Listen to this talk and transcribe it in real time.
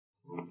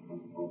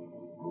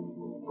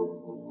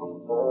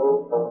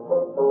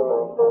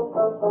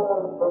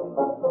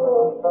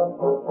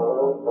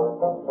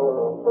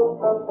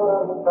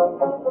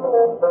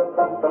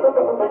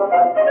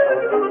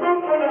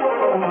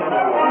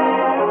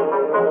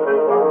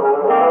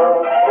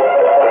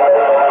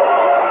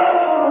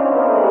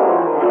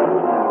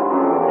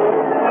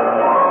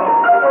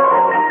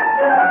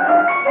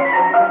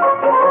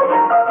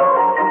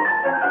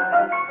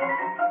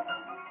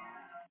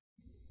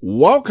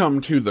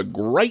Welcome to the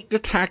Great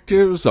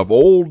Detectives of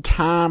Old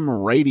Time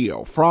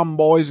Radio. From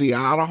Boise,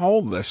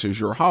 Idaho, this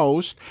is your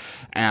host,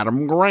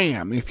 Adam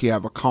Graham. If you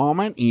have a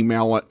comment,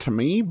 email it to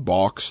me,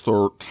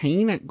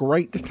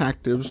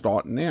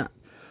 box13@greatdetectives.net.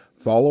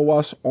 Follow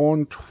us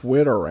on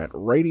Twitter at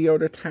Radio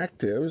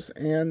Detectives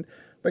and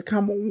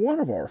become one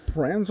of our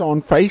friends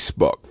on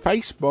Facebook,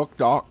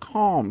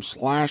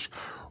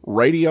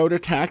 facebook.com/Radio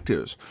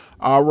Detectives.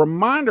 A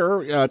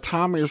reminder,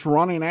 time is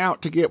running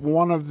out to get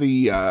one of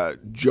the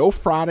Joe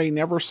Friday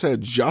Never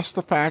Said Just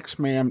the Facts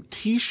Ma'am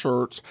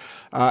t-shirts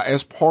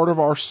as part of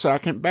our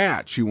second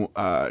batch.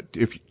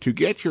 To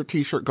get your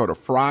t-shirt, go to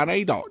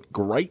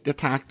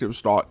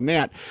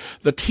friday.greatdetectives.net.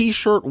 The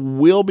t-shirt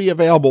will be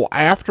available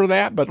after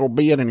that, but it'll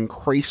be at an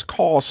increased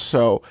cost,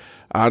 so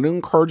I do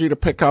encourage you to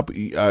pick up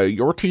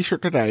your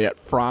t-shirt today at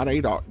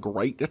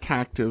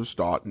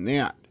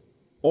friday.greatdetectives.net.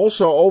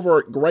 Also, over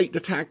at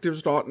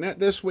greatdetectives.net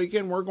this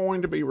weekend, we're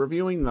going to be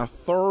reviewing the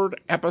third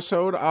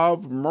episode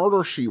of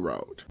Murder, She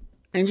Wrote.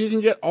 And you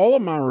can get all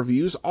of my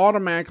reviews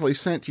automatically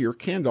sent to your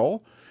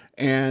Kindle,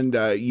 and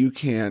you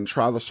can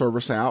try the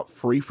service out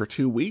free for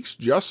 2 weeks.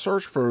 Just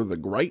search for The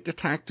Great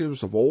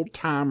Detectives of Old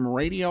Time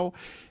Radio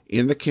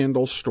in the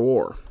Kindle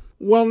store.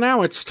 Well,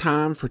 now it's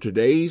time for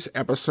today's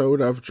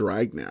episode of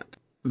Dragnet.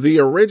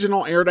 The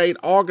original air date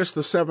August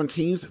the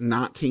 17th,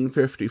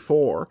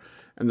 1954.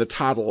 And the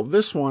title of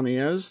this one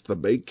is The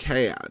Big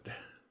Cad.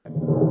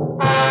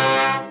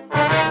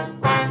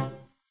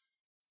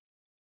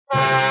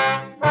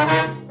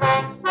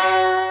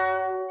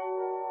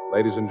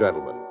 Ladies and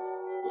gentlemen,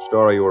 the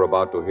story you are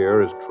about to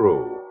hear is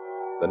true.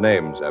 The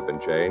names have been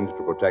changed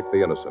to protect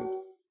the innocent.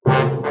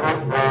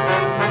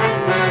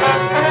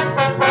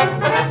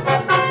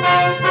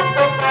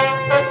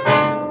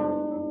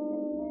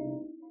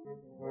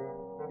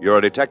 You're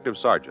a detective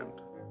sergeant.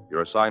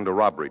 You're assigned to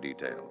robbery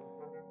detail.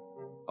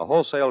 A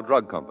wholesale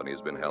drug company has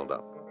been held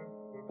up.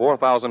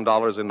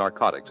 $4,000 in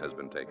narcotics has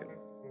been taken.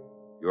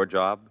 Your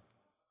job?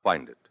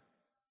 Find it.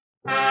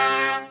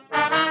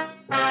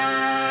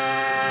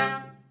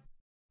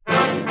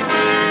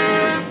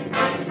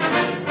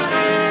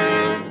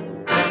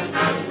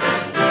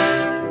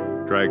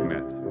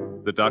 Dragnet,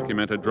 the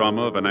documented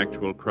drama of an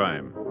actual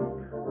crime.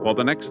 For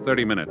the next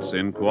 30 minutes,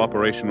 in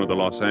cooperation with the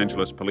Los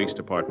Angeles Police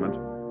Department,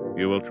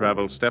 you will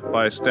travel step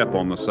by step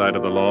on the side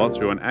of the law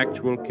through an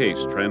actual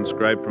case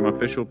transcribed from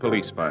official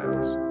police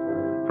files.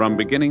 From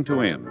beginning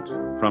to end,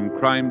 from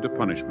crime to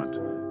punishment,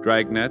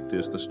 Dragnet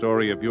is the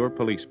story of your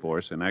police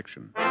force in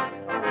action.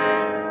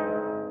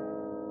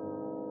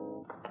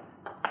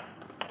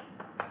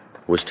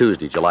 It was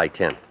Tuesday, July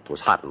 10th. It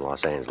was hot in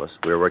Los Angeles.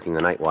 We were working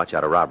the night watch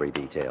out of robbery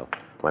detail.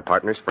 My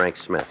partner's Frank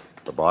Smith.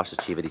 The boss is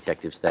Chief of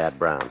Detectives Thad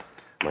Brown.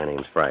 My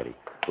name's Friday.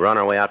 We were on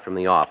our way out from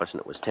the office, and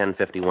it was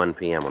 10:51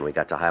 p.m. when we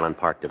got to Highland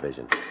Park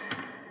Division,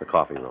 the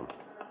coffee room.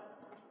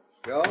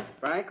 Joe,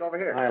 Frank, over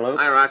here. Hi, Luke.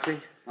 Hi,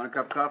 Roxy. Want a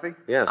cup of coffee?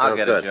 Yeah, sounds I'll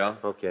get good. it, Joe.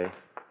 Okay.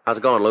 How's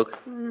it going, Luke?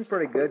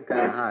 Pretty good,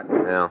 kind of hot.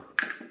 Yeah.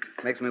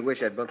 Makes me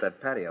wish I'd built that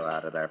patio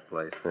out of our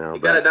place. Yeah, You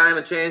got a dime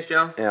and change,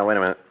 Joe? Yeah, wait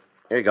a minute.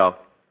 Here you go.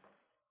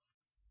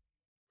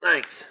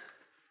 Thanks.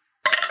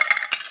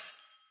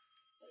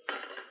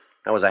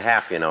 That was a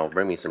half, you know.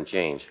 Bring me some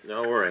change.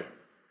 Don't worry.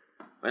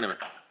 Wait a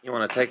minute. You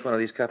want to take one of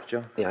these cups,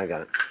 Joe? Yeah, I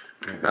got it.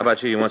 How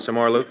about you? You want some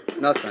more, Luke?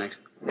 No, thanks.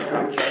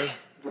 Okay.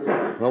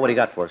 Well, what do you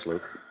got for us,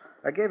 Luke?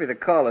 I gave you the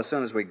call as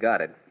soon as we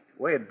got it.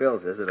 The way it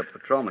bills is that a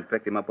patrolman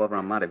picked him up over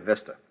on Monte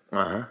Vista.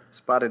 Uh-huh.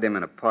 Spotted him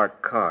in a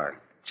parked car.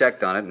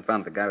 Checked on it and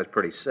found the guy was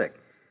pretty sick.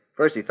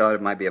 First he thought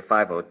it might be a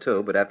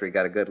 502, but after he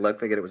got a good look,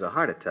 figured it was a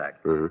heart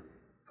attack. Mm-hmm.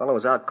 Fellow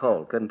was out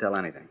cold, couldn't tell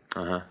anything.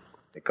 Uh-huh.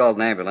 They called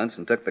an ambulance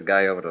and took the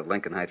guy over to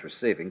Lincoln Heights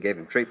Receiving, gave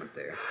him treatment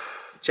there.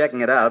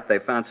 Checking it out, they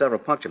found several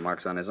puncture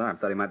marks on his arm.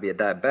 Thought he might be a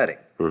diabetic.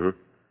 Mm-hmm.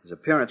 His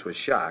appearance was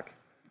shock.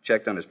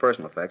 Checked on his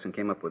personal effects and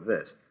came up with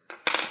this.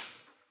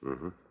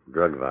 Mm-hmm.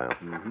 Drug vial.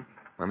 Mm-hmm.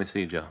 Let me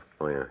see, Joe.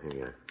 Oh, yeah, here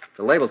you go.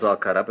 The label's all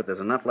cut up, but there's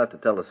enough left to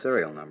tell the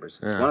serial numbers.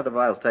 It's one of the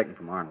vials taken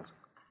from Arnold's.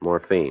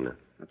 Morphine.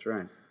 That's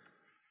right.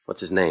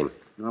 What's his name?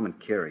 Norman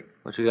Curie.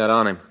 What you got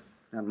on him?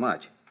 Not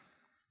much.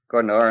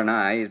 According to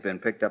R&I, he's been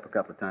picked up a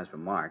couple of times for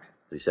marks.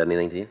 Has he said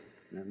anything to you?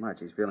 Not much.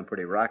 He's feeling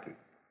pretty rocky.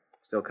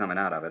 Still coming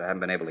out of it. I haven't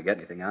been able to get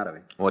anything out of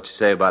him. What'd you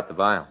say about the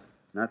vial?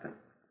 Nothing.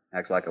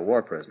 Acts like a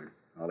war prisoner.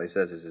 All he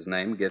says is his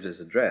name, gives his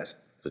address.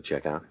 To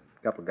check out?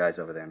 A couple of guys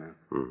over there now.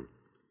 Mm-hmm.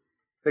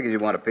 Figures you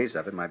want a piece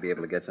of it, might be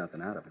able to get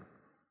something out of it.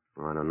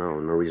 Well, I don't know.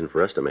 No reason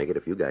for us to make it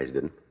if you guys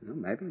didn't. Well,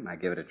 maybe. Might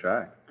give it a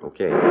try.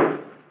 Okay.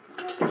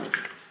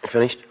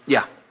 Finished?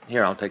 Yeah.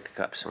 Here, I'll take the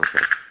cups.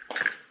 Okay.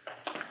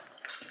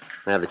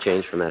 I have the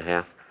change from that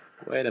half.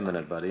 Wait a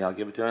minute, buddy. I'll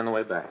give it to you on the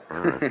way back.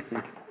 All right.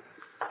 All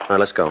right,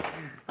 let's go.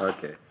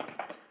 Okay.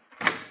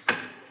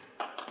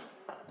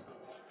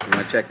 You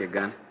want to check your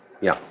gun?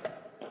 Yeah.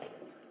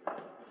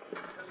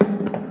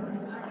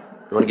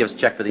 You want to give us a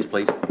check for these,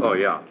 please? Oh,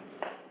 yeah.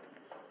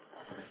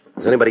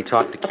 Has anybody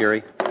talked to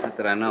Curie? Not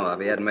that I know of.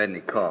 He hadn't made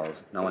any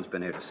calls. No one's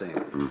been here to see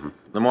him. Mm-hmm.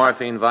 The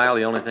morphine vial,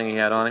 the only thing he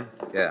had on him?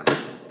 Yeah.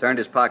 Turned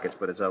his pockets,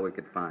 but it's all we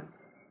could find.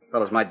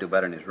 Fellas might do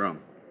better in his room.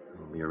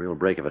 It'll be a real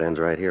break if it ends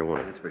right here,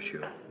 won't it? That's for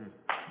sure.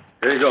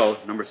 Here you go.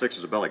 Number 6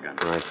 is a belly gun.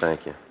 All right,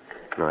 thank you.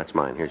 No, that's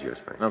mine. Here's yours,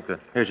 Frank. Okay.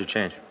 Here's your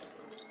change.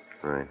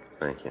 All right,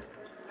 thank you.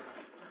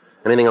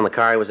 Anything on the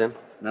car he was in?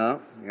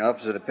 No. The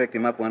officer that picked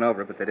him up went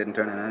over it, but they didn't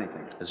turn in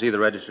anything. Is he the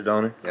registered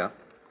owner? Yeah,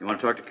 You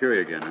want to talk to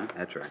Curie again, huh?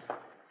 that's right.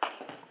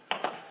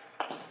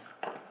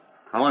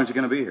 How long is he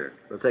going to be here?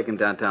 We'll take him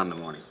downtown in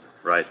the morning.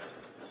 Right.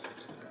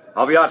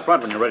 I'll be out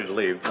front when you're ready to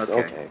leave.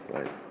 Okay.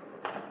 Right.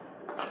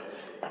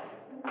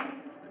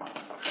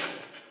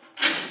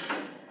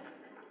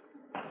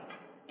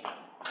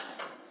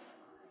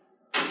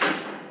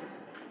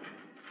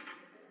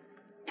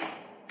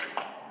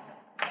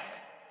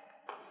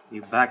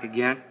 You back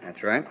again?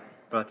 That's right.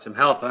 Brought some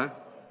help, huh?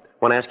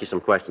 Want to ask you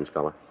some questions,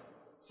 fella.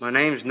 My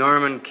name's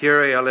Norman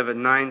Curie. I live at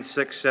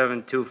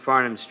 9672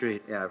 Farnham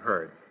Street. Yeah, I've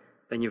heard.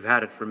 Then you've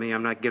had it for me.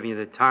 I'm not giving you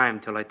the time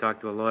till I talk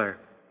to a lawyer.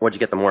 Where'd you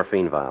get the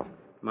morphine vial?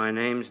 My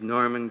name's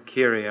Norman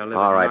Curie. I live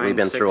All at right, we've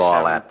been through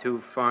all that.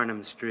 9672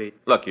 Farnham Street.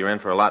 Look, you're in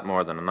for a lot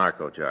more than a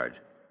narco charge.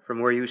 From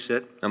where you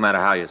sit? No matter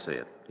how you see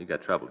it. You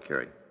got trouble,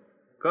 Curie.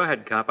 Go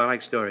ahead, cop. I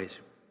like stories.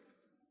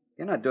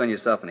 You're not doing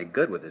yourself any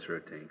good with this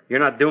routine. You're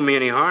not doing me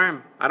any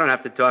harm. I don't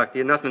have to talk to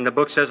you. Nothing in the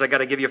book says I got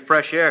to give you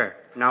fresh air.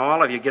 Now,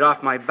 all of you, get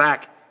off my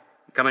back.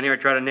 You come in here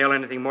and try to nail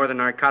anything more than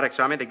narcotics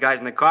on me, the guys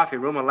in the coffee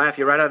room will laugh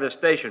you right out of the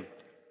station.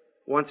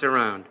 Once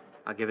around,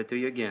 I'll give it to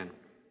you again.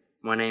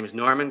 My name's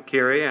Norman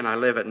Curie, and I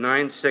live at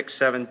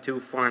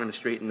 9672 Farnham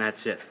Street, and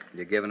that's it.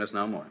 You're giving us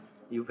no more.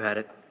 You've had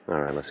it. All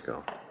right, let's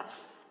go.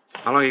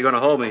 How long are you going to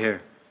hold me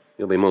here?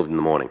 You'll be moved in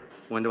the morning.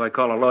 When do I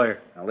call a lawyer?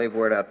 I'll leave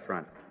word out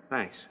front.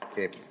 Thanks.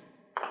 Keep.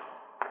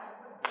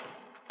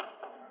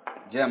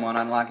 Jim, want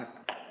to unlock it?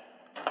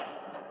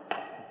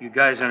 You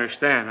guys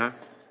understand, huh?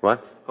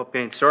 What? Hope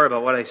you ain't sorry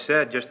about what I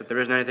said, just that there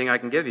isn't anything I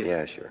can give you.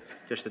 Yeah, sure.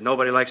 Just that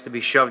nobody likes to be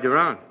shoved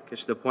around.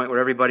 Gets to the point where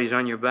everybody's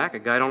on your back. A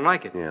guy don't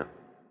like it. Yeah.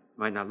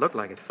 Might not look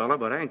like it, fella,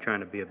 but I ain't trying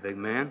to be a big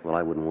man. Well,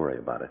 I wouldn't worry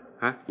about it.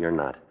 Huh? You're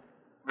not.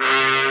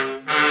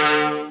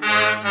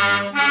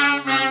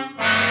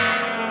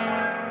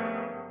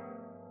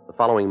 The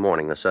following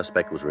morning, the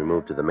suspect was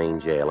removed to the main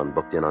jail and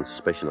booked in on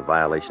suspicion of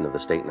violation of the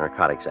State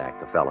Narcotics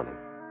Act, a felony.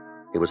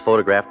 He was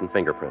photographed and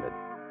fingerprinted.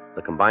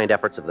 The combined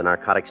efforts of the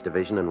Narcotics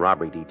Division and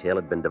Robbery Detail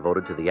had been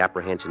devoted to the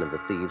apprehension of the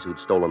thieves who'd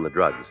stolen the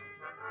drugs.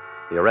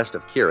 The arrest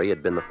of Curie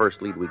had been the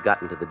first lead we'd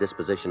gotten to the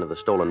disposition of the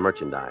stolen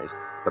merchandise,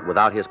 but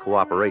without his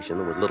cooperation,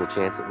 there was little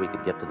chance that we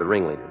could get to the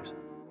ringleaders.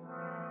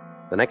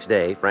 The next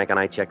day, Frank and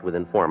I checked with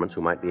informants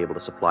who might be able to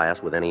supply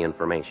us with any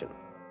information.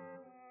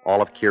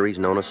 All of Curie's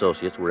known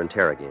associates were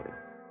interrogated.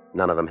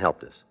 None of them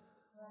helped us.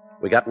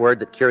 We got word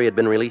that Curie had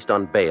been released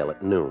on bail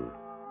at noon.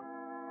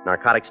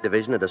 Narcotics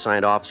Division had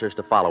assigned officers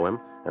to follow him,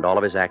 and all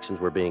of his actions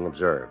were being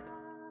observed.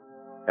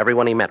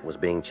 Everyone he met was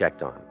being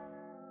checked on.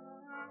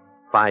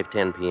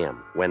 5:10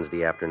 p.m.,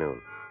 Wednesday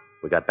afternoon.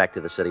 We got back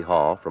to the city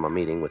hall from a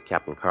meeting with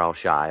Captain Carl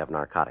Shy of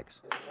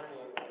Narcotics.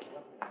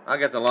 I'll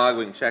get the log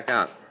we can check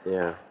out.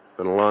 Yeah,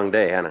 been a long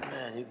day, hasn't it?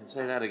 Man, you can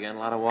say that again. A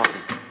lot of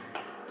walking.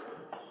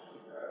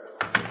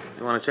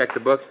 You want to check the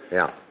book?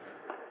 Yeah.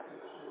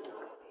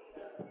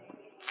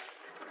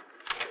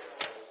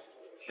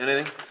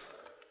 Anything?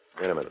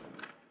 Wait a minute.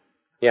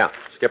 Yeah,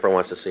 Skipper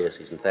wants to see us.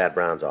 He's in Thad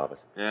Brown's office.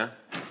 Yeah?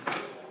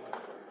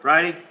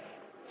 Friday,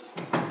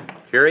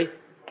 Curie?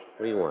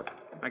 What do you want?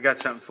 I got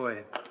something for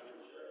you.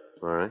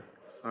 All right.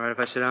 All right if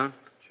I sit down?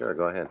 Sure,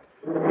 go ahead.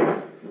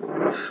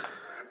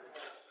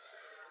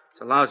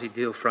 It's a lousy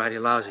deal, Friday,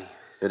 lousy.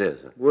 It is.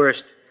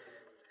 Worst.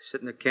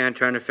 Sit in the can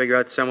trying to figure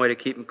out some way to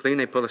keep him clean.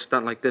 They pull a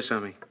stunt like this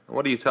on me.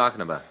 What are you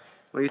talking about?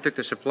 Well, you took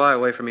the supply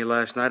away from me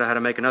last night. I had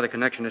to make another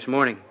connection this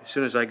morning. As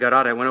soon as I got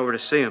out, I went over to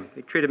see him.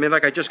 He treated me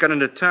like I just got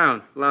into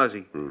town.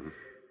 Lousy. Mm-hmm.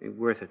 Ain't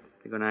worth it.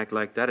 They're going to act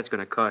like that. It's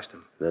going to cost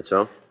him. That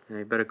so? Yeah,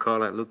 you better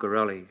call that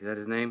Lucarelli. Is that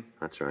his name?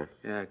 That's right.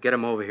 Yeah, get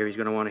him over here. He's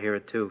going to want to hear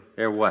it, too.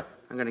 Hear what?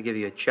 I'm going to give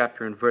you a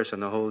chapter and verse on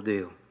the whole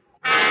deal.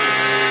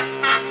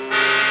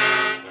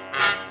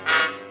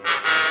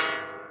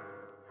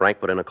 Frank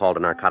put in a call to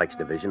Narcotics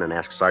Division and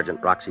asked Sergeant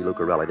Roxy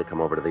Lucarelli to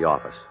come over to the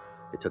office.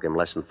 It took him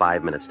less than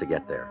 5 minutes to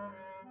get there.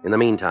 In the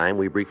meantime,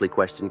 we briefly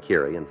questioned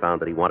Curie and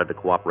found that he wanted to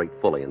cooperate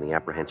fully in the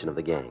apprehension of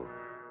the gang.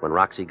 When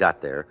Roxy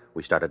got there,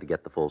 we started to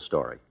get the full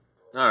story.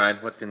 All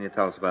right, what can you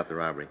tell us about the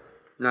robbery?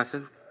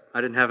 Nothing.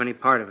 I didn't have any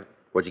part of it.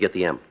 Where'd you get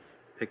the M?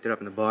 Picked it up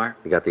in the bar.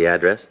 You got the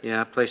address?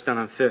 Yeah, place down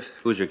on 5th.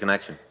 Who's your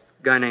connection?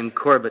 Guy named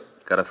Corbett.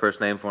 Got a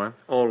first name for him?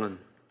 Olin.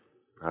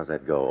 How's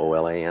that go?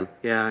 O-L-A-N?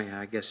 Yeah,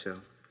 I guess so.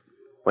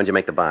 When'd you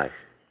make the buy?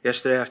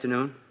 Yesterday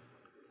afternoon?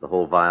 The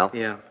whole vial?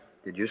 Yeah.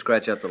 Did you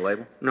scratch out the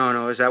label? No,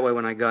 it was that way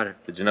when I got it.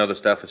 Did you know the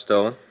stuff was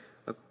stolen?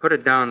 I put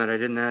it down that I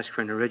didn't ask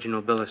for an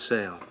original bill of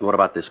sale. What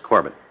about this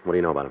Corbett? What do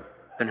you know about him?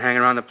 Been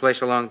hanging around the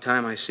place a long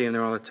time. I see him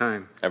there all the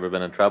time. Ever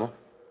been in trouble?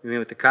 You mean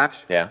with the cops?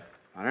 Yeah.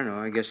 I don't know.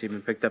 I guess he'd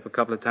been picked up a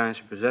couple of times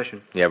for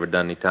possession. You ever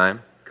done any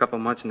time? A couple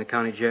months in the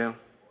county jail.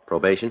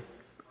 Probation?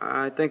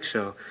 I think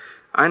so.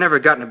 I never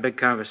got in a big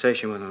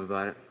conversation with him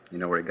about it. You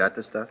know where he got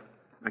this stuff?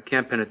 I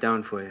can't pin it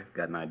down for you.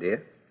 Got an idea?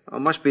 Oh,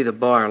 it must be the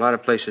bar. A lot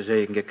of places there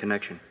you can get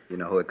connection. You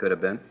know who it could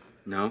have been?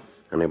 No?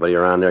 Anybody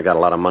around there got a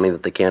lot of money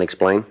that they can't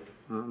explain?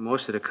 Well,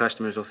 most of the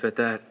customers will fit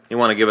that. You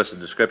want to give us a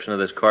description of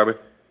this Corbett?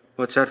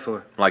 What's that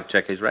for? I'd like to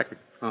check his record.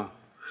 Oh.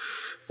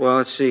 Well,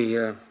 let's see.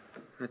 I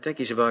think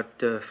he's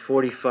about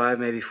 45,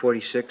 maybe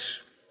 46.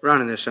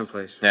 Around in there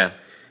someplace. Yeah.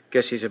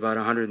 Guess he's about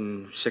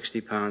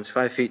 160 pounds.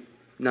 5'9",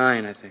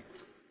 I think.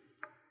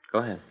 Go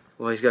ahead.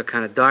 Well, he's got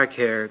kind of dark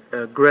hair.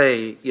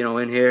 Gray,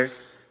 in here.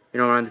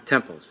 Around the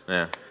temples.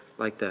 Yeah.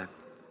 Like that.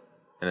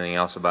 Anything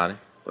else about him?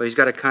 Well, he's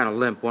got a kind of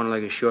limp. One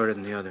leg is shorter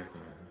than the other.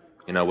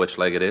 You know which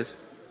leg it is?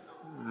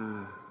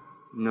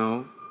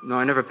 No. No,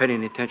 I never paid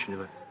any attention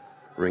to it.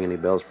 Ring any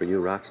bells for you,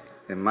 Rox?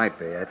 It might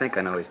be. I think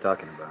I know what he's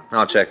talking about.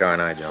 I'll check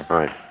R&I, Joe. All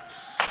right.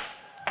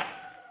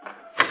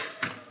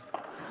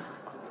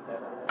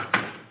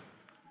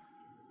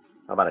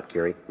 How about it,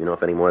 Curie? You know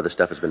if any more of the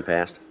stuff has been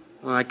passed?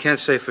 Well, I can't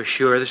say for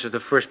sure. This is the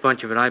first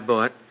bunch of it I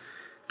bought.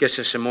 Guess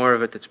there's some more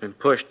of it that's been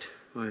pushed.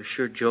 Well, it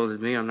sure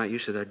jolted me. I'm not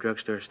used to that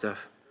drugstore stuff.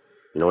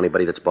 You know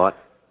anybody that's bought?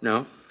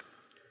 No?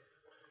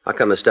 How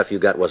come the stuff you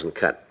got wasn't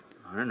cut?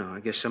 I don't know. I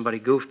guess somebody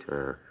goofed.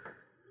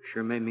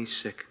 Sure made me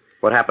sick.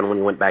 What happened when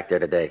you went back there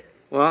today?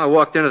 Well, I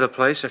walked into the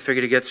place. I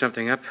figured to get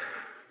something up.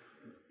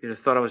 You'd have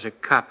thought I was a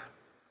cop.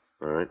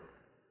 All right.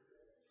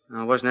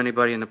 There wasn't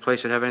anybody in the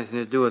place that had anything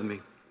to do with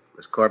me.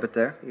 Was Corbett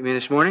there? You mean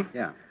this morning?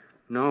 Yeah.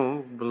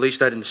 No, but at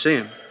least I didn't see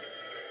him.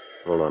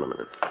 Hold on a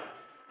minute.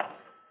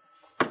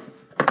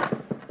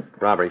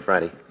 Robbery,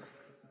 Friday.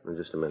 In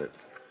just a minute.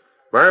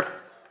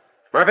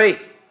 Murphy!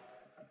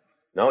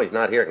 No, he's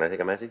not here. Can I take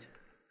a message?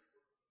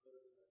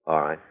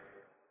 All right.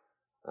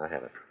 I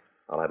have it.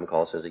 I'll have him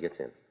call as soon as he gets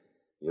in.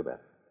 You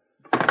bet.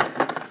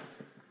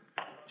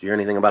 Did you hear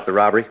anything about the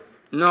robbery?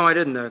 No, I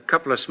didn't. A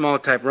couple of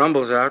small-type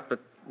rumbles out, but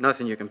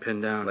nothing you can pin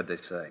down. What'd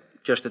they say?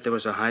 Just that there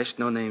was a heist,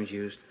 no names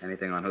used.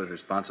 Anything on who's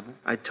responsible?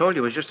 I told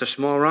you it was just a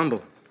small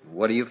rumble.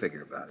 What do you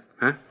figure about it?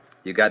 Huh?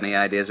 You got any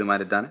ideas who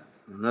might have done it?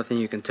 Well, nothing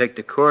you can take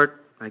to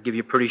court. I give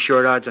you pretty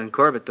short odds on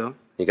Corbett, though.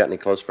 You got any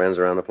close friends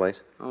around the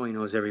place? Oh, he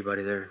knows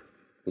everybody there.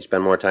 You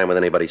spend more time with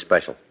anybody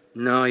special?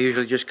 No, he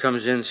usually just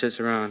comes in and sits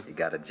around. You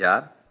got a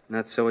job?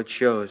 Not so it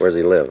shows. Where's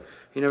he live?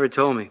 He never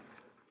told me.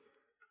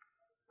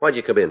 Why'd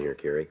you come in here,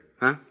 Curie?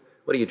 Huh?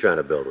 What are you trying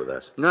to build with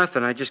us?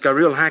 Nothing. I just got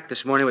real hacked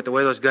this morning with the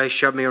way those guys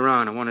shoved me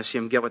around. I want to see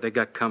them get what they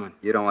got coming.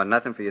 You don't want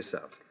nothing for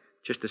yourself?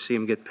 Just to see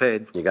them get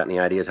paid. You got any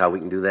ideas how we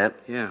can do that?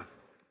 Yeah.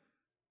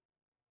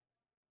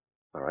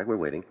 All right, we're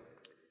waiting.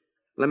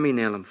 Let me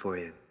nail them for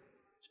you.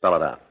 Spell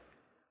it out.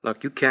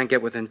 Look, you can't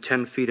get within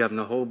 10 feet of them.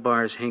 The whole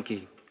bar's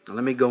hinky. Now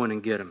let me go in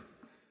and get them.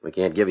 We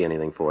can't give you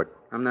anything for it.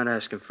 I'm not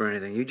asking for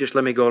anything. You just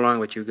let me go along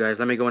with you guys.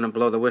 Let me go in and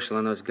blow the whistle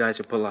on those guys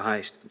who pull the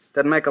heist.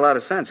 Doesn't make a lot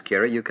of sense,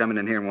 Curie. You coming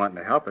in here and wanting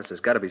to help us.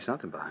 There's got to be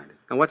something behind it.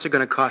 And what's it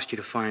going to cost you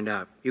to find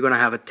out? You're going to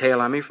have a tail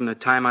on me from the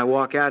time I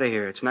walk out of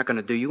here. It's not going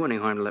to do you any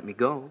harm to let me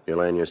go. You're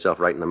laying yourself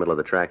right in the middle of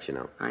the tracks, you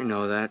know. I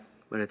know that,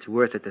 but it's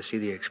worth it to see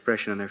the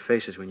expression on their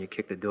faces when you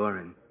kick the door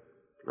in.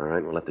 All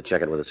right, we'll have to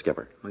check it with the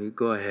skipper. Well, you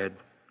go ahead.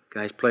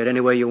 Guys, play it any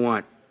way you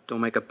want.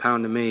 Don't make a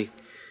pound of me.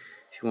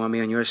 If you want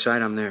me on your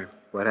side, I'm there.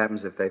 What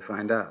happens if they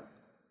find out?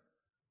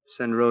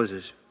 Send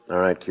roses. All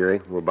right,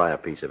 Curie, we'll buy a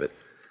piece of it.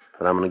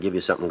 But I'm going to give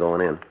you something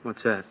going in.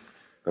 What's that?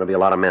 There'll be a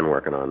lot of men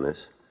working on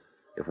this.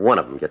 If one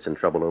of them gets in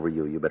trouble over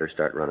you, you better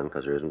start running,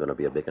 because there isn't going to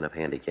be a big enough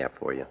handicap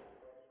for you.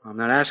 I'm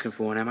not asking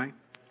for one, am I?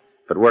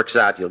 If it works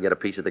out, you'll get a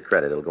piece of the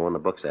credit. It'll go in the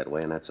books that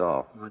way, and that's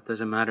all. Well, it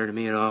doesn't matter to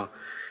me at all.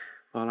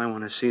 All I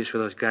want to see is for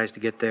those guys to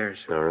get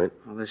theirs. All right.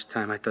 Well, this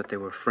time I thought they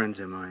were friends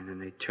of mine,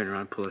 and they turn around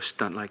and pull a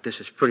stunt like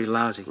this. It's pretty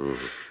lousy.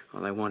 Mm-hmm.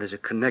 All I want is a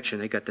connection.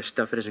 They got the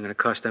stuff. It isn't going to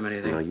cost them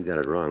anything. No, you got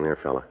it wrong there,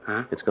 fella.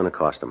 Huh? It's going to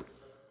cost them.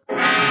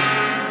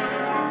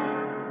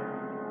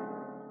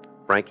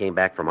 Frank came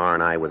back from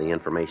R&I with the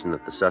information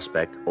that the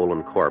suspect,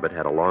 Olin Corbett,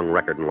 had a long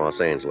record in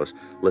Los Angeles,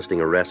 listing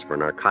arrests for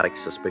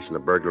narcotics, suspicion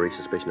of burglary,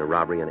 suspicion of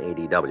robbery, and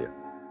ADW.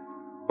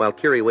 While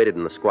Curie waited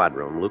in the squad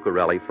room,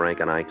 Lucarelli,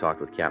 Frank, and I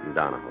talked with Captain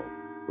Donahoe.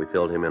 We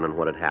filled him in on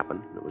what had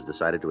happened, and it was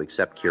decided to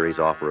accept Curie's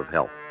offer of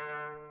help.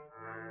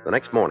 The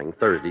next morning,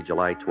 Thursday,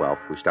 July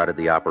 12th, we started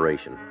the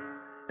operation.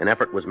 An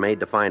effort was made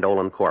to find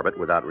Olin Corbett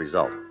without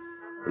result.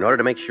 In order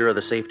to make sure of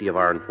the safety of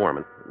our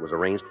informant, it was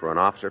arranged for an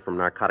officer from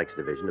Narcotics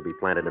Division to be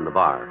planted in the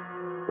bar.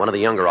 One of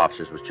the younger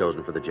officers was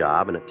chosen for the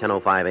job, and at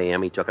 10:05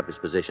 a.m., he took up his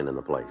position in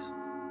the place.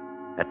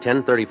 At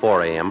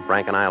 10:34 a.m.,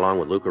 Frank and I, along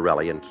with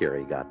Lucarelli and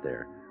Curie, got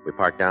there. We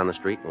parked down the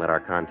street and let our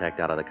contact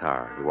out of the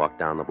car. He walked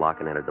down the block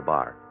and entered the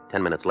bar.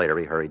 10 minutes later,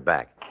 he hurried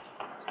back.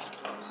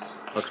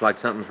 Looks like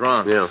something's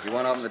wrong. Yeah. You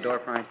want to open the door,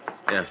 Frank?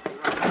 Yeah.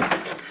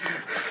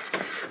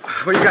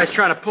 What are you guys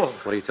trying to pull?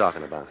 What are you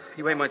talking about?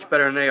 You ain't much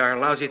better than they are. A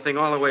lousy thing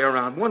all the way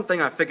around. One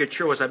thing I figured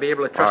sure was I'd be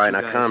able to trust All right, you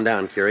now guys. calm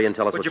down, Curie, and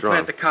tell us What'd what's you wrong.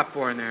 plant the cop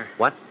for in there?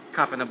 What?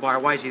 Cop in the bar.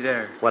 Why's he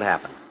there? What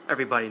happened?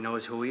 Everybody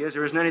knows who he is.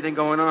 There isn't anything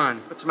going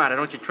on. What's the matter?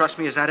 Don't you trust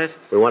me? Is that it?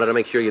 We wanted to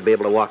make sure you'd be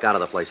able to walk out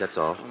of the place, that's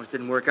all. Almost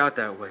didn't work out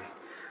that way.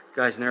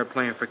 Guys in there are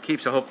playing for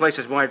keeps. The whole place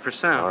is wide for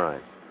sound. All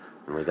right.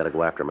 And we got to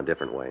go after him a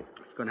different way.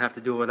 Going to have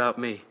to do it without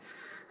me.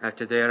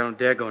 After today, I don't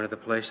dare go into the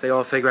place. They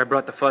all figure I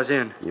brought the fuzz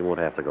in. You won't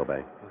have to go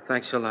back. Well,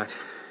 thanks a lot.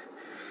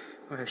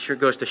 Well, it sure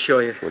goes to show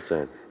you. What's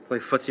that? Play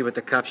footsie with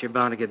the cops, you're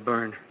bound to get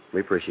burned. We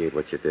appreciate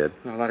what you did.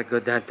 A lot of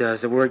good that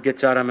does. The word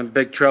gets out, I'm in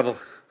big trouble.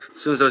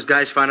 As soon as those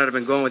guys find out I've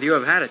been going with you,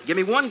 I've had it. Give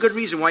me one good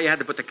reason why you had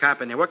to put the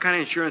cop in there. What kind of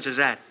insurance is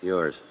that?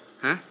 Yours.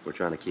 Huh? We're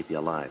trying to keep you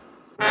alive.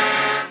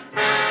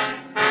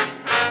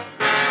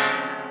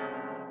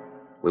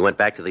 We went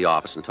back to the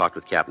office and talked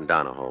with Captain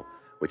Donahoe.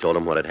 We told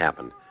him what had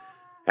happened.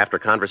 After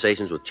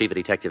conversations with Chief of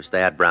Detectives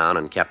Thad Brown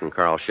and Captain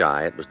Carl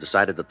Shy, it was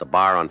decided that the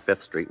bar on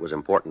 5th Street was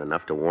important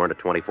enough to warrant a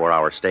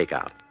 24-hour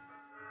stakeout.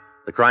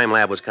 The crime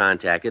lab was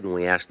contacted, and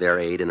we asked their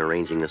aid in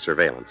arranging the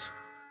surveillance.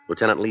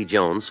 Lieutenant Lee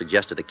Jones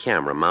suggested a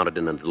camera mounted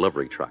in a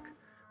delivery truck.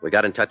 We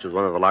got in touch with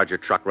one of the larger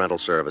truck rental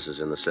services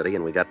in the city,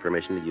 and we got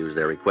permission to use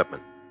their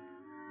equipment.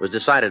 It was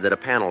decided that a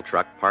panel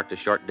truck parked a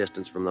short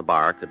distance from the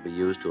bar could be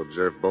used to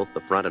observe both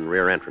the front and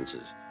rear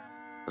entrances.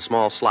 A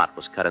small slot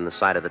was cut in the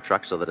side of the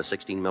truck so that a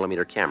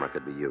 16mm camera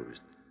could be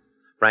used.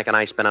 Frank and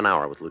I spent an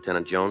hour with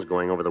Lieutenant Jones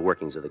going over the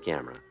workings of the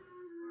camera.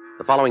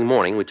 The following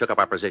morning, we took up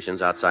our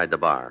positions outside the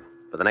bar.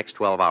 For the next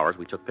 12 hours,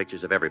 we took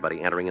pictures of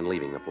everybody entering and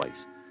leaving the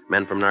place.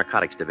 Men from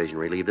Narcotics Division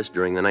relieved us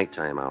during the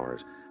nighttime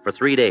hours. For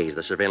 3 days,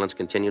 the surveillance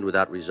continued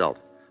without result.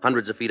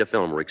 Hundreds of feet of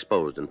film were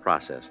exposed and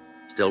processed.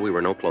 Still, we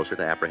were no closer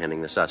to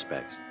apprehending the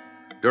suspects.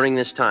 During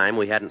this time,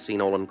 we hadn't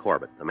seen Olin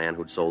Corbett, the man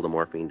who'd sold the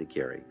morphine to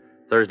Carey.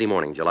 Thursday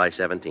morning, July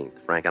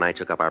 17th, Frank and I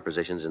took up our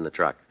positions in the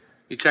truck.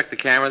 You checked the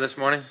camera this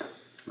morning?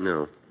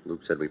 No.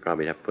 Luke said we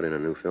probably have to put in a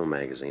new film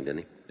magazine, didn't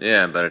he?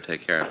 Yeah, better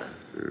take care of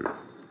it.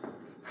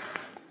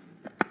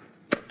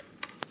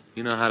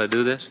 You know how to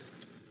do this?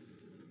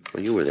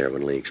 Well, you were there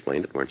when Lee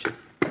explained it, weren't you?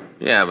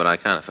 Yeah, but I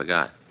kind of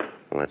forgot.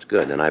 Well, that's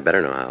good. Then I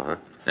better know how, huh?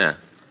 Yeah.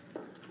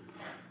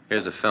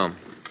 Here's the film.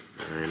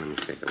 All right, let me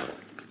take a look.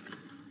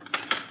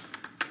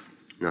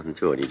 Nothing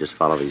to it. You just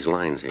follow these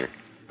lines here.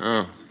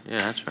 Oh, yeah,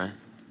 that's right.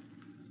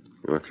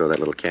 You want to throw that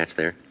little catch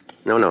there?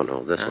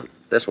 No. This one.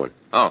 This one.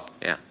 Oh,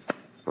 yeah.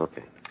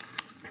 Okay.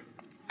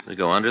 We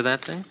go under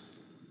that thing?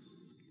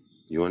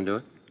 You undo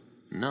it?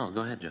 No,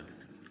 go ahead, Joe.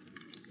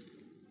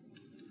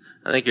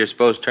 I think you're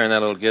supposed to turn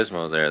that little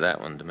gizmo there,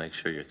 that one, to make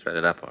sure you're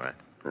threaded up all right.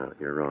 No,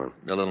 you're wrong.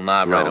 The little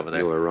knob right over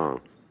there. You were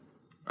wrong.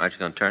 Aren't you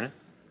going to turn it?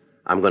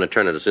 I'm going to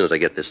turn it as soon as I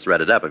get this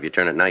threaded up. If you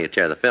turn it now, you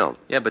tear the film.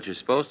 Yeah, but you're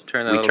supposed to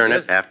turn that We little turn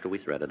gizmo. it after we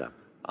thread it up.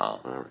 Oh.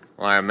 All right.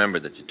 Well, I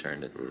remembered that you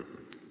turned it. Mm-hmm.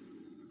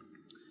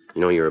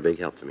 You know, you're a big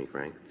help to me,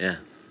 Frank. Yeah.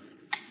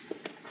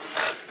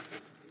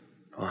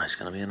 Boy, it's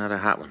going to be another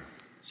hot one.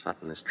 It's hot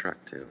in this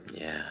truck, too.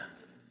 Yeah.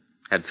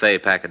 Had Faye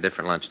pack a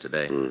different lunch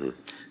today. Mm-hmm.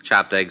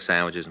 Chopped egg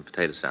sandwiches and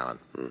potato salad.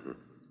 Mm-hmm.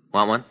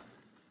 Want one? A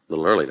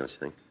little early, don't you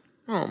think?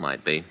 Oh,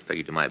 might be.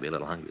 Figured you might be a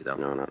little hungry, though.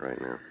 No, not right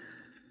now.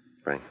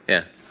 Frank?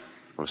 Yeah.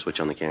 Want to switch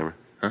on the camera?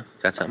 Huh?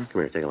 Got something?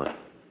 Come here, take a look.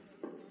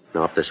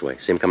 No, up this way.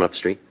 See him coming up the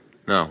street?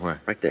 No,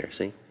 where? Right there,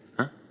 see?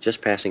 Huh?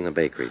 Just passing the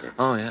bakery there.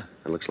 Oh, yeah.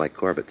 That looks like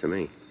Corbett to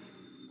me.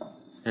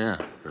 Yeah.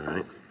 All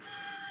right.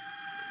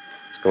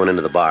 He's going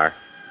into the bar.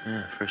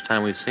 Yeah, first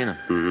time we've seen him.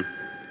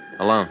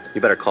 Mm-hmm. Alone.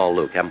 You better call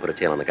Luke. Have him put a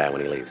tail on the guy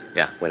when he leaves.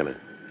 Yeah. Wait a minute.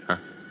 Huh?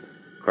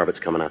 Corbett's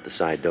coming out the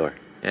side door.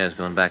 Yeah, he's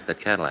going back to that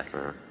Cadillac.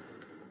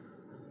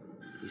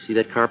 You see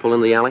that car pull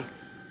in the alley?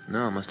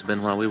 No, it must have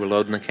been while we were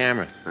loading the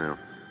camera. Oh.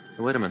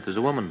 Hey, wait a minute, there's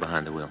a woman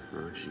behind the wheel.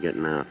 Oh, she's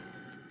getting out.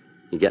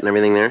 You getting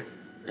everything there?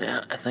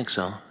 Yeah, I think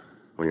so.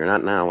 Well, you're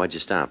not now. Why'd you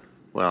stop?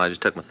 Well, I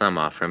just took my thumb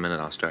off for a minute.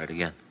 I'll start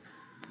again.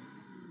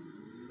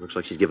 Looks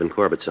like she's giving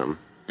Corbett something.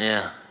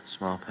 Yeah,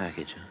 small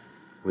package. Huh?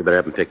 We better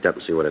have him picked up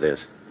and see what it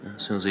is.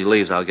 As soon as he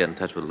leaves, I'll get in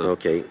touch with Luke.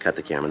 Okay, cut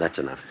the camera. That's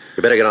enough.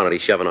 You better get on it.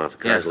 He's shoving off. The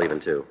car's Yeah.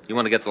 leaving, too. You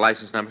want to get the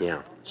license number?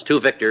 Yeah. It's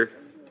 2 Victor,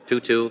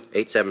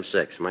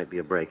 22876. Might be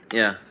a break.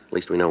 Yeah. At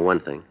least we know one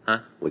thing. Huh?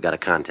 We got a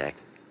contact.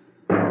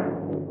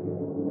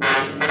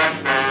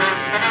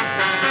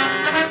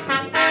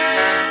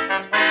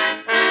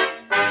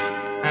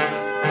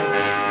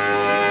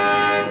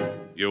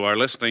 You are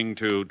listening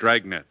to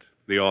Dragnet,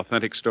 the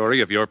authentic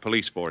story of your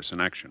police force in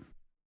action.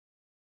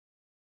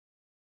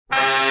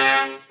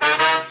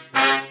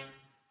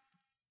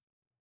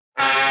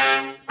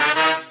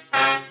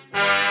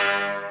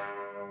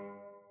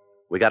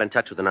 We got in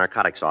touch with the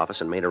narcotics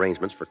office and made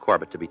arrangements for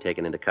Corbett to be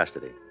taken into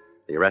custody.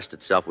 The arrest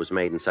itself was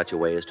made in such a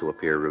way as to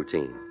appear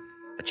routine.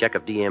 A check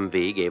of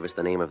DMV gave us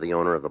the name of the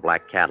owner of the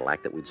black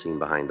Cadillac that we'd seen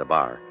behind the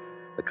bar.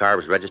 The car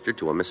was registered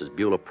to a Mrs.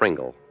 Beulah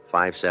Pringle,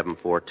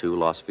 5742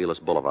 Los Feliz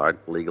Boulevard,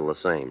 legal the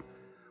same.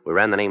 We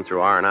ran the name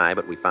through R&I,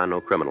 but we found no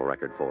criminal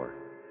record for her.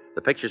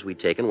 The pictures we'd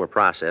taken were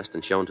processed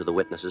and shown to the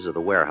witnesses of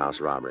the warehouse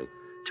robbery.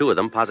 2 of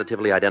them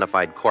positively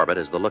identified Corbett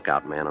as the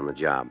lookout man on the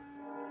job.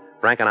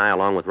 Frank and I,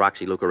 along with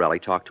Roxy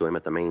Lucarelli, talked to him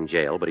at the main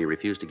jail, but he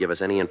refused to give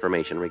us any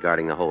information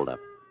regarding the holdup.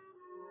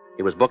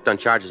 He was booked on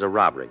charges of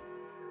robbery.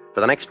 For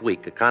the next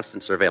week, a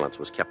constant surveillance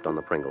was kept on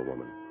the Pringle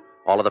woman.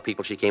 All of the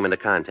people she came into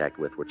contact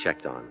with were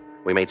checked on.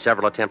 We made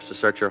several attempts to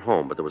search her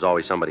home, but there was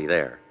always somebody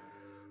there.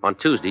 On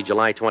Tuesday,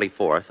 July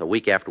 24th, a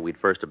week after we'd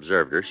first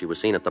observed her, she was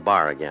seen at the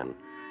bar again.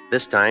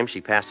 This time,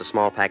 she passed a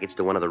small package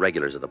to one of the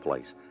regulars of the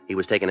place. He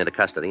was taken into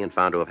custody and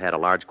found to have had a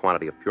large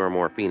quantity of pure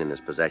morphine in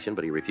his possession,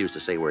 but he refused to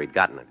say where he'd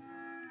gotten it.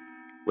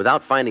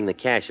 Without finding the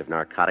cache of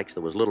narcotics,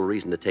 there was little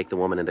reason to take the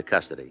woman into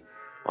custody.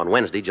 On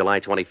Wednesday, July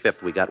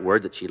 25th, we got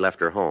word that she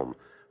left her home.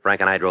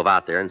 Frank and I drove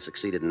out there and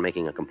succeeded in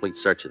making a complete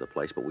search of the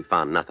place, but we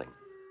found nothing.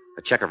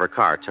 A check of her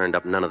car turned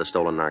up none of the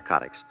stolen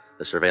narcotics.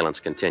 The surveillance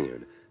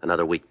continued.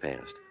 Another week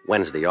passed.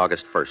 Wednesday,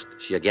 August 1st,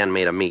 she again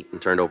made a meet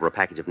and turned over a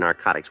package of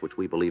narcotics which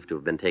we believed to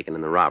have been taken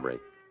in the robbery.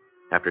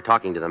 After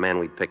talking to the man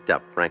we'd picked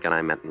up, Frank and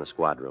I met in the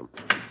squad room.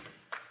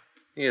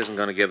 He isn't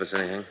going to give us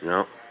anything.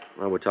 No.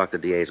 Well, we'll talk to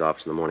the DA's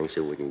office in the morning,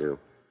 see what we can do.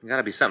 Got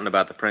to be something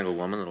about the Pringle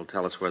woman that'll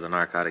tell us where the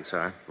narcotics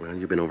are. Well,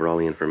 you've been over all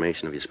the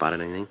information. Have you spotted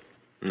anything?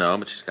 No,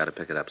 but she's got to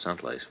pick it up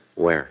someplace.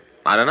 Where?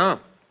 I don't know.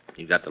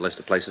 You got the list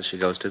of places she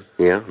goes to?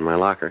 Yeah, in my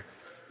locker.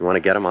 You want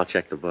to get them? I'll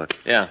check the book.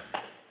 Yeah.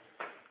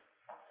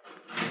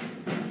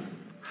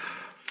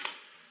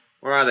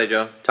 Where are they,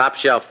 Joe? Top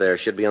shelf there.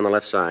 Should be on the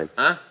left side.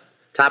 Huh?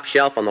 Top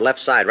shelf on the left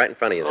side, right in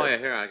front of you there. Oh, yeah,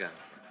 here I got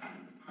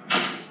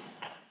it.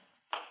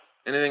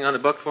 Anything on the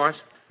book for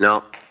us?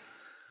 No.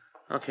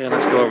 Okay,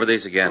 let's go over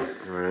these again.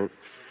 All right.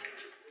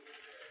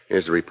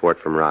 Here's the report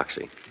from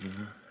Roxy.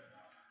 Mm-hmm.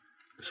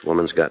 This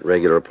woman's got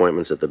regular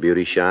appointments at the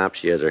beauty shop.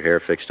 She has her hair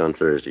fixed on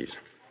Thursdays.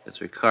 It's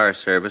her car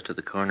service to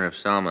the corner of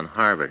Salmon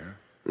Harbor.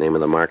 Huh? Name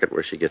of the market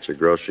where she gets her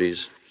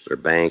groceries, her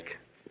bank,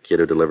 the kid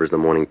who delivers the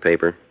morning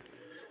paper.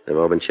 They've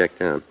all been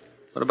checked out.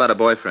 What about a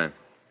boyfriend?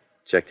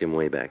 Checked him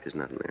way back. There's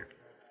nothing there.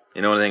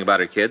 You know anything about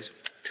her kids?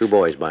 2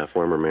 boys by a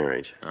former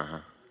marriage. Uh-huh.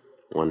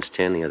 One's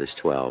 10, the other's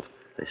 12.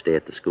 They stay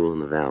at the school in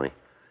the valley.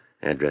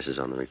 Address is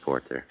on the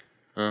report there.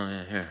 Oh,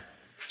 yeah, here.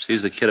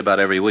 Sees the kid about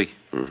every week.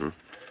 Mm-hmm.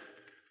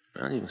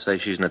 Well, you can say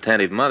she's an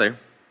attentive mother.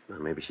 Well,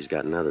 maybe she's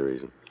got another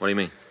reason. What do you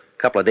mean?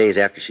 A couple of days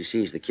after she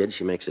sees the kid,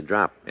 she makes a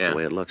drop. That's Yeah. the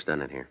way it looks,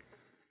 doesn't it, here?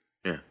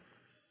 Yeah.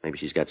 Maybe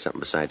she's got something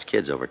besides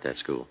kids over at that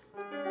school.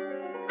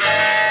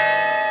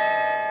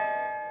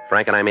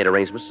 Frank and I made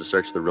arrangements to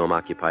search the room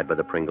occupied by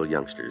the Pringle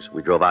youngsters.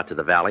 We drove out to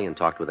the valley and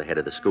talked with the head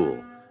of the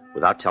school.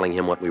 Without telling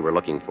him what we were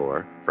looking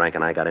for, Frank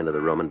and I got into the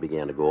room and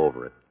began to go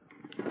over it.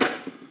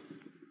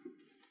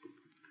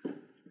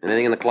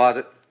 Anything in the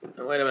closet?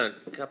 Now, wait a minute.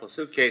 A couple of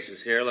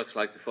suitcases here. Looks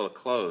like they're full of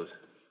clothes.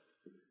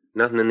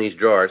 Nothing in these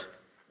drawers.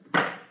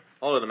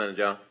 Hold it a minute,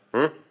 Joe.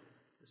 Hmm?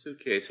 The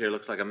suitcase here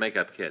looks like a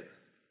makeup kit.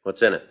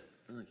 What's in it?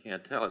 Well, I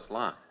can't tell. It's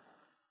locked.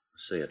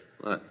 See it.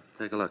 Look.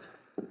 Take a look.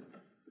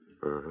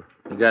 Uh-huh.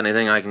 You got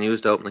anything I can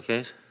use to open the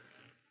case?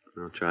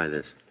 I'll try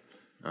this.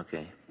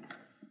 Okay.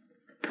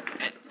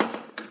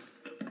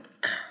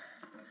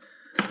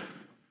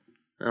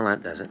 Well,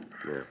 that does it.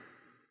 Yeah.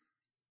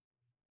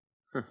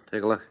 Huh,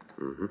 take a look.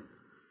 Mm-hmm.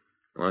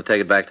 Want to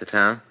take it back to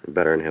town?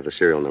 Better and have the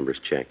serial numbers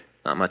checked.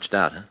 Not much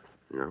doubt, huh?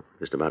 No,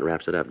 just about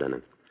wraps it up, doesn't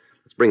it?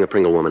 Let's bring the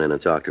Pringle woman in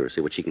and talk to her,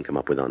 see what she can come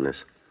up with on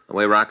this. The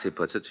way Roxy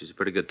puts it, she's a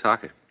pretty good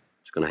talker.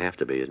 She's going to have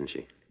to be, isn't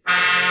she?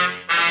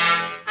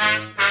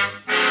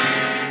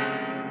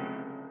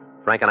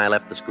 Frank and I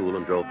left the school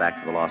and drove back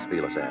to the Los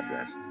Feliz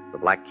address. The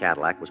black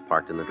Cadillac was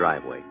parked in the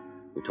driveway.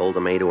 We told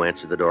the maid who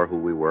answered the door who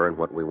we were and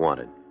what we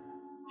wanted.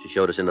 She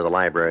showed us into the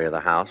library of the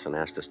house and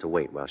asked us to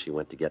wait while she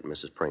went to get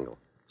Mrs. Pringle.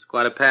 It's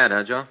quite a pad,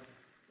 huh, Joe?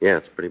 Yeah,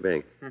 it's pretty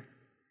big.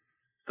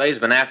 Fay's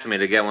been after me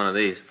to get one of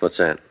these. What's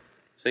that?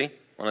 See?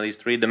 One of these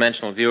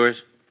three-dimensional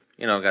viewers.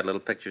 You know, got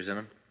little pictures in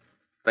them.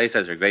 Fay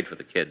says they're great for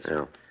the kids.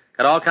 Yeah.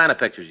 Got all kind of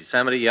pictures.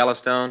 Yosemite,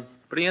 Yellowstone.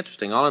 Pretty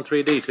interesting. All in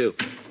 3D, too.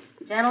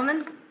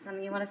 Gentlemen,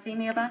 something you want to see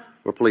me about?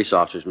 We're police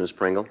officers, Miss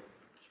Pringle.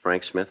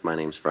 Frank Smith. My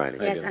name's Friday.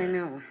 Yes, I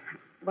know.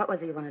 What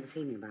was it you wanted to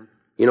see me about?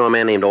 You know a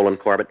man named Olin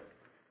Corbett?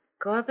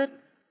 Corbett?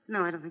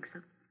 No, I don't think so.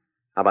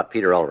 How about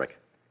Peter Ulrich?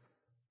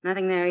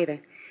 Nothing there either.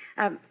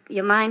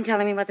 You mind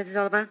telling me what this is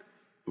all about?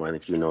 Well, I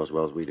think you know as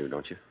well as we do,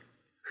 don't you?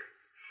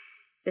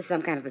 This is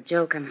some kind of a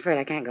joke. I'm afraid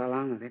I can't go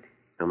along with it.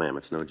 No, ma'am,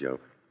 it's no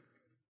joke.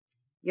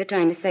 You're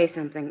trying to say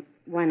something.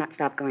 Why not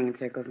stop going in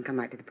circles and come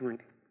right to the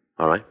point?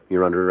 All right,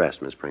 you're under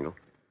arrest, Miss Pringle.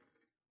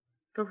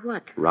 For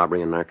what?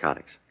 Robbery and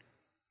narcotics.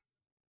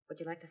 Would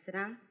you like to sit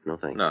down? No,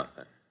 thanks. No.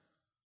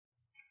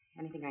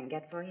 Anything I can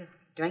get for you?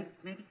 Drink,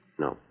 maybe?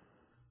 No.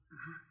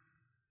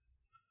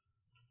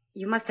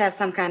 You must have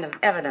some kind of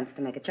evidence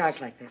to make a charge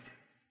like this.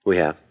 We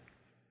have.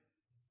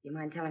 You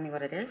mind telling me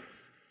what it is?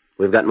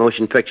 We've got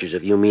motion pictures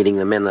of you meeting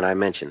the men that I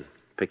mentioned.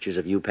 Pictures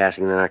of you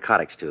passing the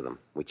narcotics to them.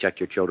 We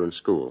checked your children's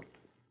school.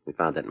 We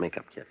found that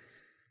makeup kit.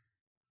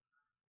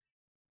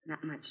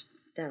 Not much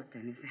doubt,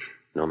 then, is there?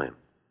 No, ma'am.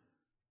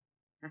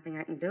 Nothing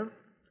I can do?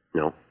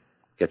 No.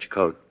 Get your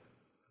coat.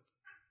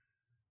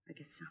 I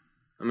guess so.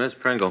 Miss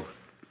Pringle.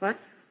 What?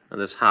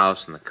 This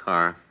house and the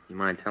car. You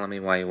mind telling me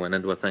why you went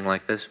into a thing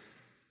like this?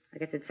 I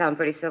guess it'd sound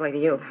pretty silly to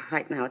you.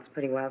 Right now, it's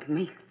pretty well to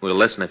me. We'll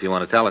listen if you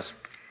want to tell us.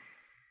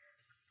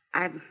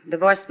 I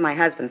divorced my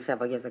husband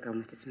several years ago,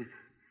 Mr. Smith.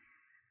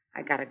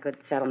 I got a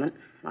good settlement,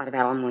 a lot of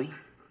alimony.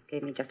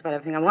 Gave me just about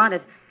everything I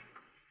wanted.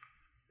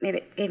 Maybe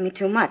it gave me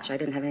too much. I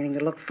didn't have anything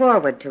to look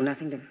forward to,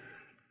 nothing to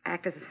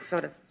act as a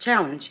sort of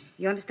challenge.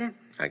 You understand?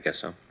 I guess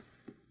so.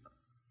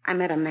 I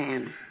met a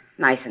man,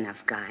 nice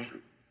enough guy.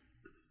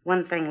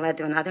 One thing led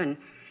to another, and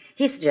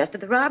he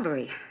suggested the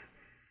robbery.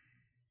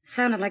 It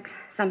sounded like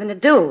something to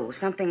do,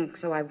 something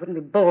so I wouldn't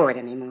be bored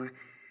anymore.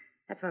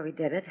 That's why we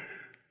did it.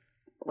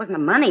 It wasn't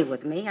the money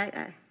with me.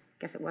 I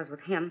guess it was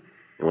with him.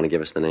 You want to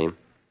give us the name?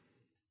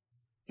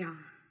 Yeah.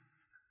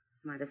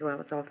 Might as well.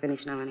 It's all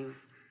finished now anyway.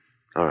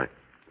 All right.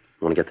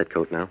 Want to get that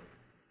coat now?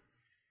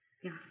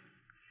 Yeah.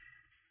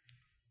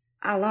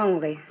 How long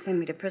will they send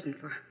me to prison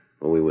for?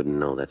 Well, we wouldn't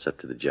know. That's up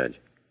to the judge.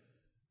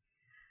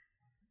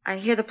 I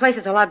hear the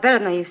places are a lot better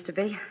than they used to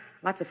be.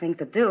 Lots of things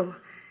to do.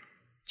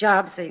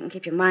 Jobs so you can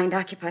keep your mind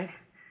occupied.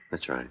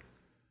 That's right.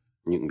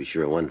 And you can be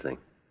sure of one thing.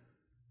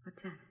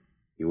 What's that?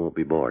 You won't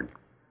be bored.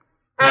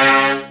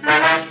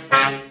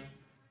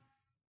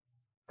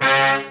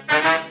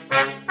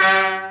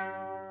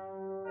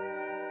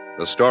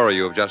 The story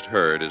you have just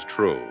heard is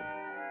true.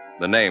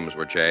 The names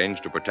were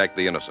changed to protect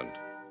the innocent.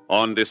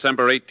 On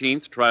December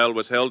 18th, trial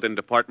was held in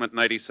Department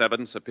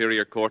 97,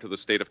 Superior Court of the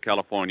State of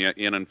California,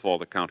 in and for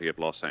the County of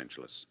Los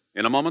Angeles.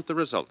 In a moment, the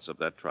results of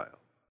that trial.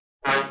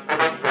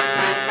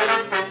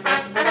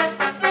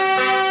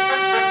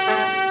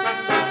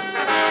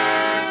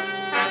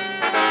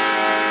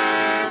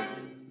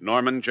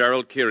 Norman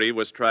Gerald Keary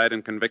was tried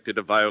and convicted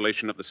of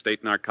violation of the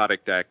State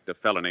Narcotic Act, a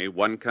felony,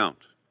 1 count.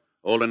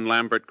 Olin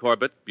Lambert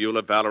Corbett,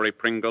 Beulah Valerie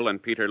Pringle,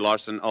 and Peter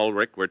Larson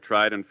Ulrich were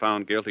tried and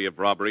found guilty of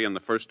robbery in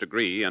the first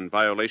degree and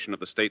violation of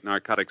the State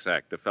Narcotics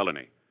Act, a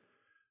felony.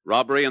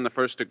 Robbery in the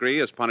first degree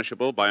is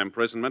punishable by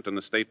imprisonment in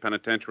the state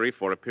penitentiary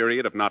for a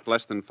period of not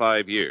less than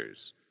 5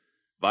 years.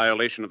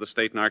 Violation of the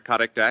State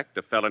Narcotic Act,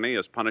 a felony,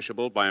 is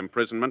punishable by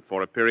imprisonment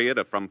for a period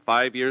of from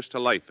 5 years to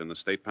life in the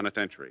state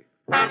penitentiary.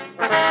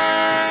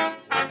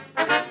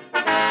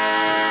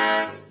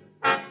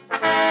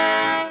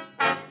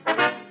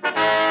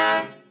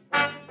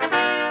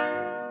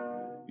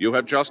 You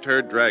have just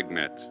heard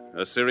Dragnet,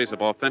 a series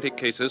of authentic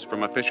cases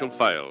from official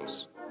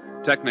files.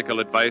 Technical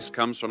advice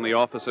comes from the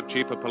Office of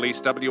Chief of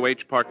Police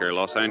W.H. Parker,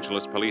 Los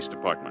Angeles Police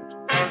Department.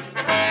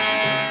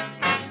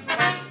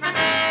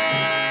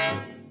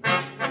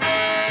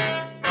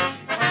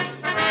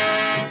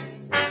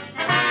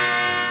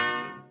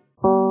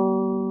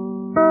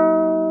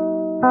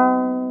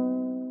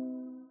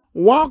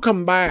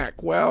 Welcome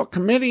back. Well,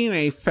 committing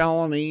a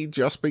felony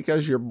just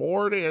because you're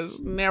bored is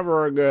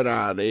never a good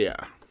idea.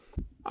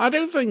 I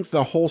do think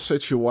the whole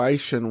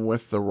situation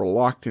with the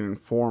reluctant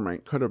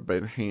informant could have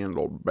been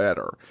handled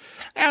better.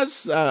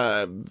 As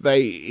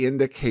they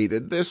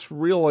indicated, this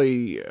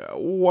really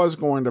was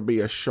going to be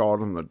a shot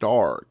in the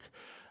dark.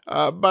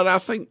 But I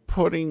think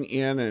putting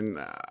in an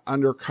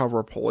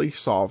undercover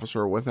police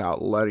officer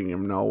without letting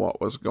him know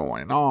what was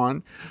going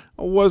on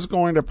was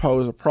going to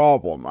pose a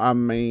problem. I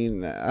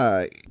mean,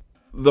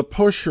 the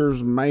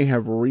pushers may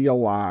have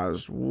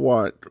realized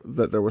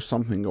that there was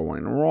something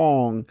going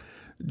wrong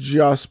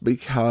just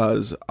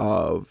because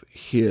of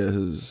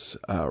his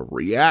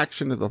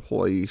reaction to the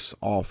police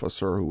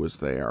officer who was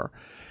there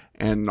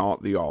and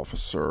not the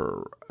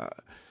officer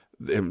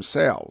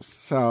themselves.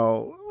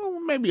 So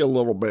maybe a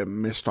little bit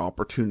missed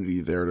opportunity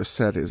there to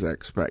set his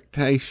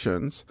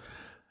expectations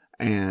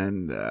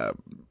and,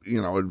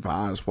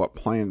 advise what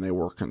plan they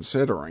were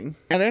considering.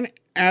 At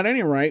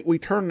any rate, we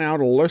turn now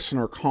to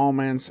listener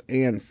comments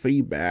and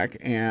feedback,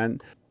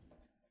 and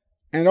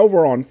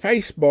over on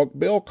Facebook,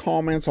 Bill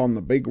comments on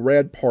the Big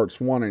Red Parts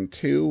 1 and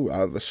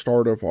 2, the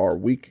start of our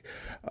week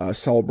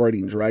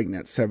celebrating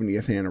Dragnet's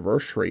 70th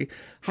anniversary.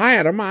 Hi,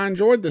 Adam. I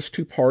enjoyed this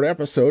 2-part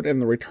episode and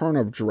the return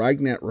of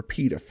Dragnet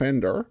repeat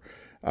offender,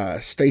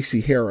 Stacey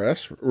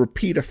Harris,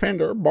 repeat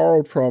offender,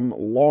 borrowed from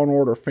Law &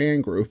 Order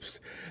fan groups.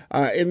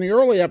 In the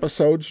early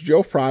episodes,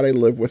 Joe Friday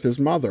lived with his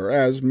mother,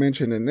 as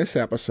mentioned in this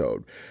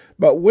episode.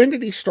 But when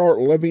did he start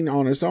living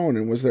on his own,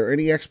 and was there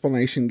any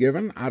explanation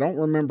given? I don't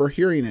remember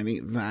hearing any.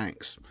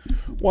 Thanks.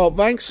 Well,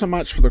 thanks so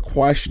much for the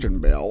question,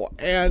 Bill.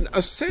 And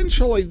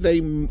essentially, they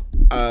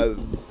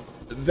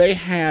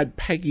had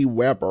Peggy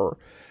Weber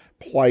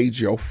play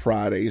Joe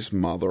Friday's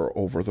mother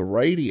over the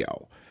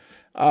radio.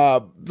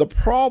 The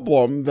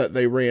problem that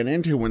they ran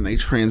into when they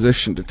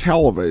transitioned to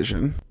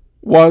television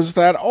was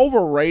that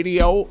over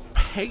radio,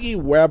 Peggy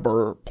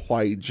Weber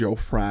played Joe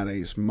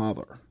Friday's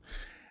mother.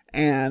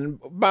 And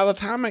by the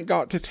time it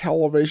got to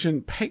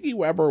television, Peggy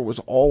Weber was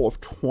all of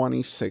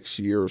 26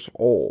 years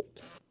old.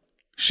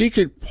 She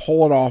could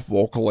pull it off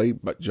vocally,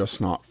 but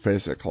just not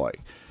physically.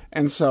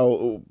 And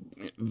so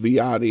the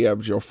idea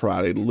of Joe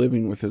Friday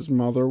living with his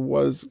mother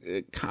was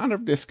kind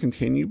of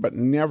discontinued, but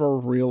never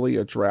really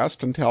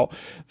addressed until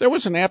there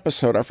was an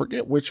episode, I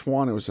forget which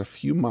one, it was a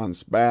few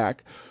months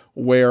back,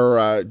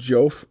 where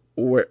Joe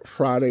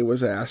Friday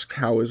was asked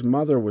how his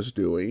mother was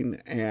doing,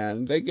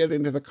 and they get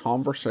into the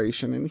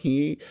conversation, and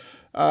he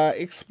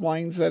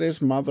explains that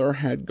his mother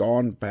had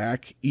gone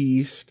back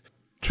east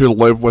to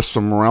live with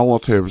some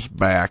relatives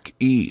back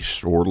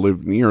east, or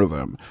lived near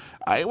them.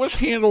 It was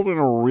handled in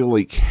a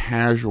really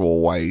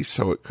casual way,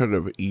 so it could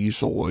have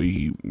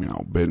easily,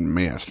 been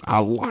missed. I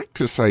like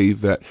to say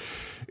that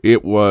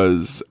it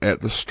was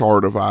at the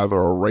start of either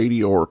a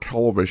radio or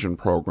television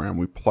program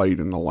we played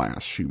in the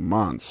last few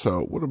months,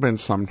 so it would have been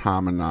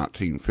sometime in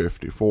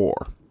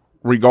 1954.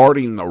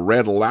 Regarding the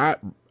Red Light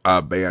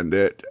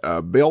Bandit,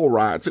 Bill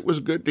writes, it was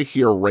good to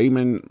hear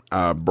Raymond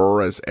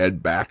Burr as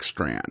Ed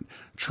Backstrand,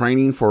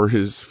 training for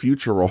his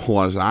future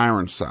role as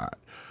Ironside.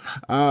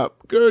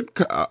 Good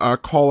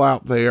call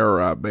out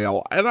there,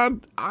 Bill. And I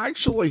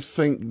actually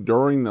think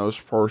during those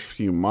first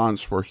few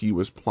months where he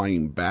was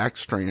playing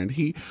Backstrand,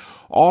 he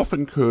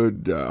often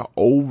could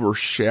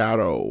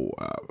overshadow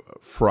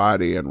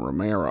Friday and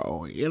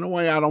Romero in a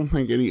way I don't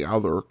think any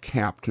other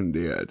captain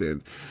did.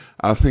 And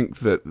I think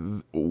that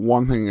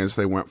one thing as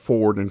they went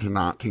forward into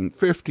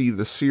 1950,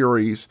 the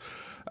series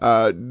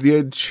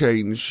did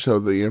change, so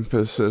the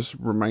emphasis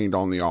remained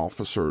on the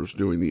officers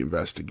doing the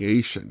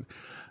investigation.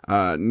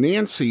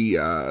 Nancy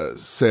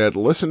said,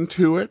 listen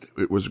to it.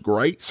 It was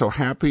great. So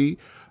happy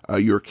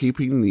you're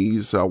keeping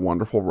these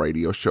wonderful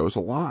radio shows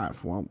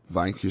alive. Well,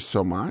 thank you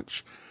so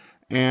much.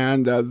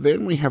 And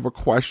then we have a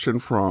question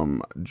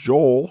from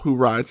Joel, who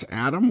writes,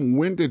 Adam,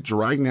 when did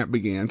Dragnet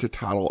begin to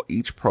title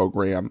each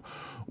program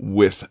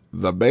with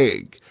the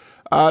Big?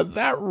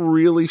 That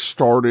really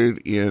started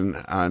in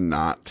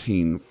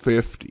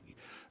 1950.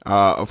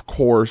 Of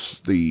course,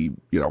 the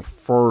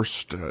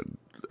first,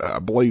 I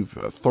believe,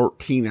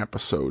 13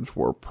 episodes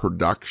were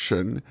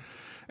production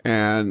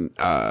and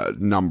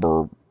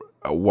number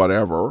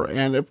whatever,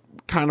 and it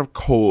kind of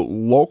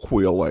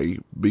colloquially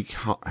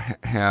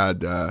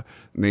had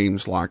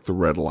names like the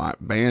Red Light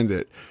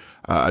Bandit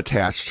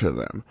attached to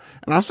them.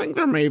 And I think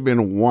there may have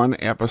been one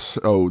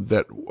episode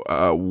that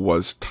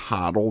was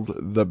titled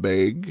The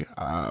Big,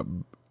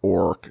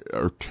 or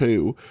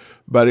two,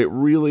 but it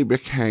really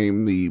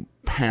became the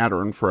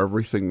pattern for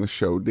everything the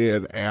show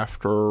did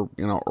after,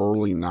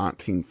 early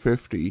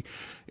 1950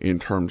 in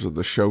terms of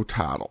the show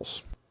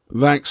titles.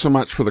 Thanks so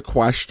much for the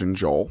question,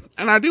 Joel.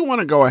 And I do want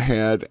to go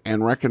ahead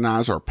and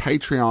recognize our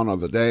Patreon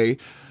of the day.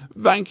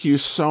 Thank you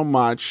so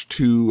much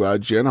to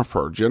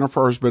Jennifer.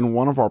 Jennifer has been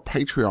one of our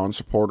Patreon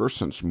supporters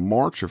since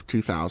March of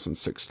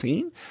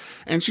 2016,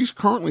 and she's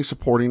currently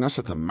supporting us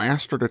at the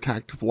Master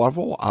Detective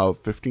level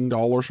of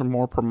 $15 or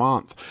more per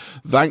month.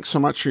 Thanks so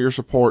much for your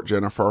support,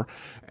 Jennifer,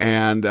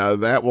 and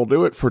that will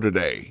do it for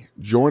today.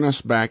 Join us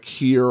back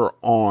here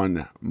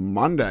on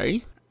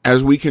Monday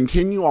as we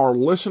continue our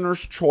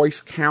Listener's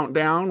Choice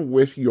Countdown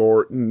with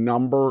your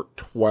number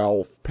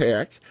 12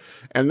 pick.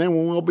 And then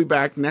we'll be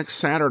back next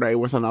Saturday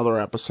with another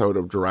episode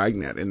of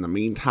Dragnet. In the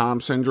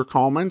meantime, send your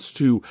comments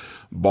to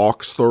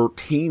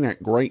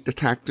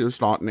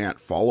box13@greatdetectives.net.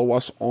 Follow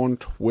us on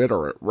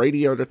Twitter at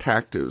Radio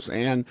Detectives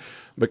and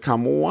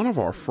become one of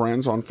our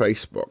friends on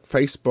Facebook,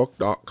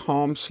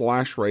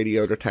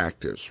 facebook.com/Radio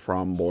Detectives.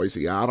 From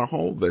Boise,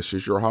 Idaho, this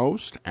is your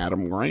host,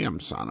 Adam Graham,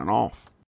 signing off.